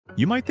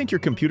You might think your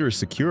computer is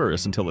secure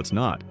until it's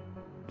not.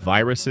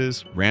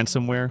 Viruses,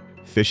 ransomware,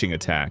 phishing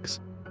attacks.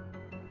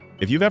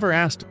 If you've ever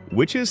asked,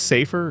 which is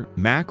safer,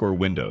 Mac or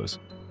Windows?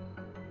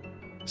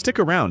 Stick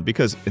around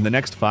because in the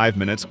next 5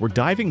 minutes, we're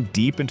diving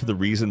deep into the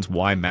reasons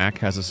why Mac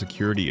has a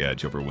security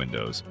edge over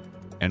Windows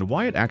and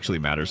why it actually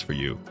matters for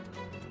you.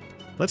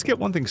 Let's get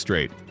one thing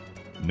straight.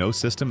 No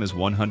system is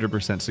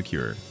 100%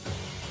 secure.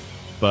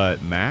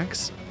 But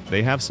Macs,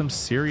 they have some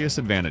serious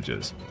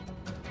advantages.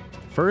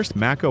 First,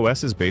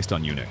 macOS is based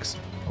on Unix,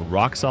 a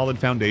rock-solid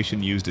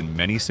foundation used in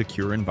many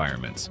secure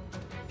environments.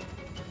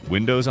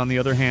 Windows, on the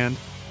other hand,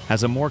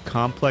 has a more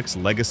complex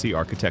legacy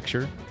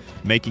architecture,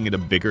 making it a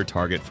bigger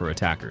target for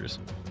attackers.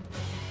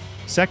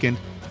 Second,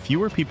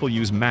 fewer people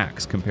use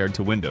Macs compared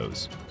to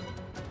Windows.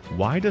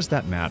 Why does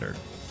that matter?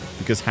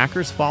 Because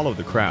hackers follow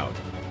the crowd.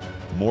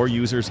 More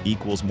users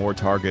equals more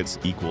targets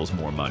equals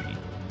more money.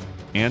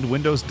 And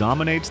Windows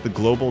dominates the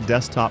global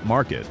desktop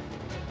market.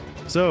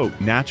 So,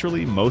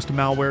 naturally, most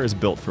malware is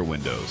built for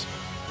Windows.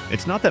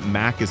 It's not that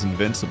Mac is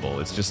invincible,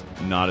 it's just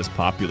not as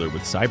popular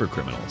with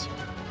cybercriminals.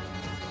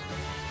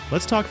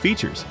 Let's talk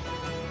features.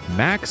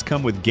 Macs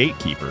come with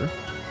Gatekeeper,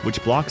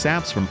 which blocks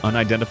apps from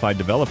unidentified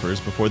developers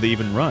before they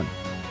even run.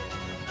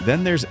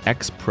 Then there's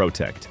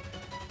Xprotect,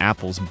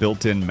 Apple's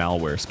built-in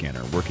malware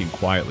scanner working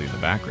quietly in the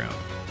background.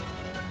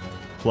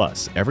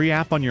 Plus, every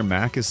app on your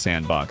Mac is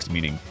sandboxed,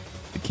 meaning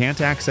it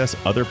can't access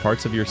other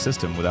parts of your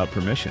system without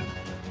permission.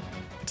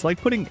 It's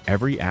like putting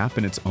every app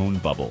in its own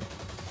bubble.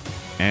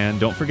 And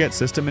don't forget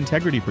System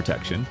Integrity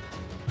Protection,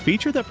 a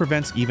feature that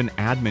prevents even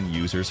admin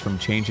users from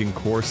changing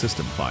core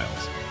system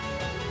files.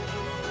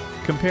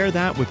 Compare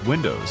that with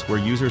Windows, where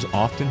users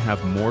often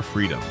have more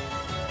freedom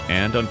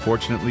and,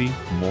 unfortunately,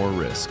 more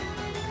risk.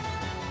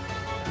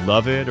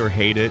 Love it or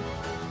hate it,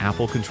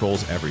 Apple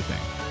controls everything.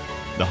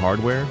 The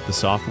hardware, the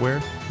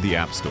software, the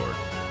App Store.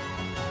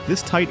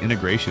 This tight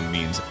integration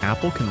means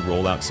Apple can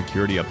roll out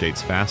security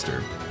updates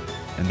faster,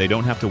 and they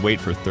don't have to wait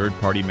for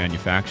third-party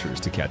manufacturers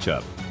to catch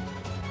up.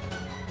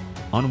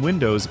 On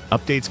Windows,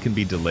 updates can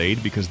be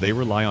delayed because they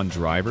rely on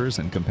drivers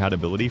and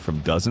compatibility from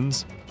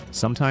dozens,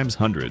 sometimes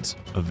hundreds,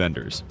 of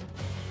vendors.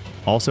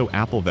 Also,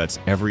 Apple vets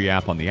every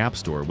app on the App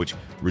Store, which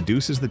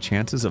reduces the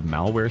chances of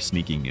malware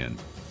sneaking in.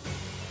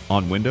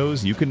 On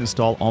Windows, you can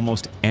install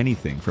almost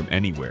anything from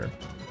anywhere,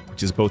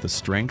 which is both a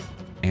strength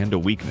and a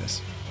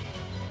weakness.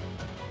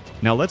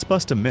 Now let's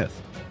bust a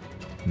myth.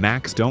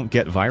 Macs don't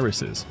get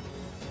viruses.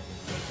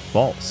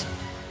 False.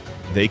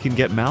 They can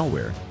get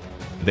malware.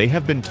 They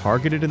have been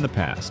targeted in the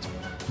past,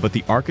 but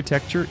the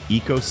architecture,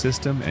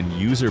 ecosystem, and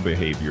user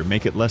behavior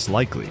make it less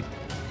likely,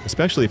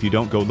 especially if you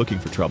don't go looking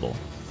for trouble.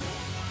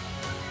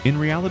 In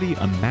reality,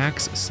 a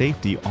Mac's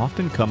safety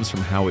often comes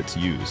from how it's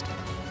used.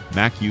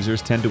 Mac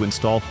users tend to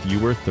install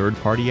fewer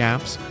third-party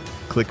apps,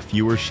 click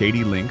fewer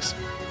shady links,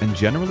 and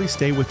generally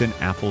stay within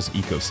Apple's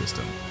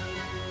ecosystem.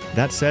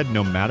 That said,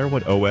 no matter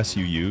what OS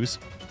you use,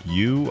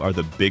 you are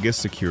the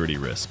biggest security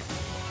risk.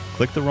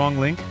 Click the wrong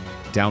link,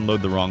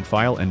 download the wrong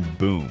file, and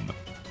boom,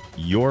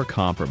 you're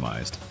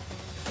compromised.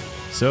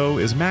 So,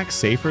 is Mac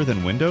safer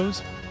than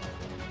Windows?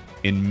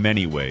 In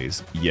many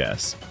ways,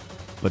 yes.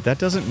 But that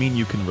doesn't mean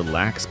you can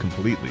relax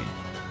completely.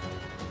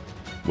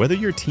 Whether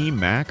you're Team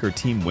Mac or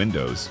Team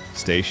Windows,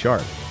 stay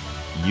sharp.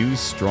 Use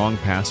strong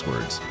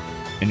passwords.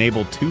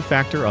 Enable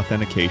two-factor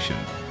authentication.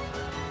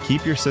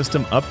 Keep your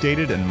system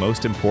updated and,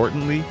 most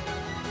importantly,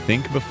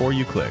 think before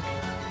you click.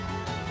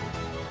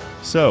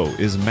 So,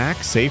 is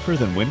Mac safer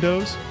than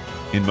Windows?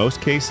 In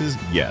most cases,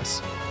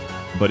 yes.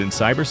 But in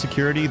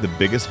cybersecurity, the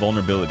biggest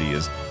vulnerability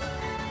is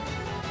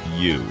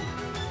you.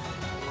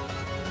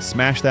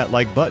 Smash that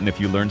like button if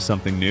you learned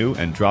something new,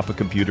 and drop a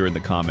computer in the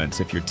comments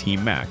if you're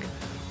Team Mac,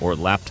 or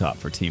laptop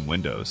for Team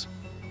Windows.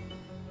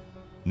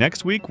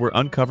 Next week, we're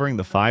uncovering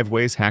the 5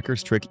 ways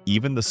hackers trick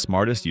even the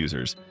smartest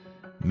users.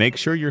 Make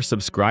sure you're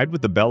subscribed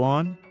with the bell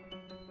on.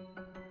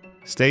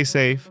 Stay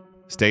safe,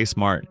 stay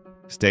smart,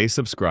 stay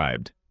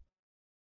subscribed.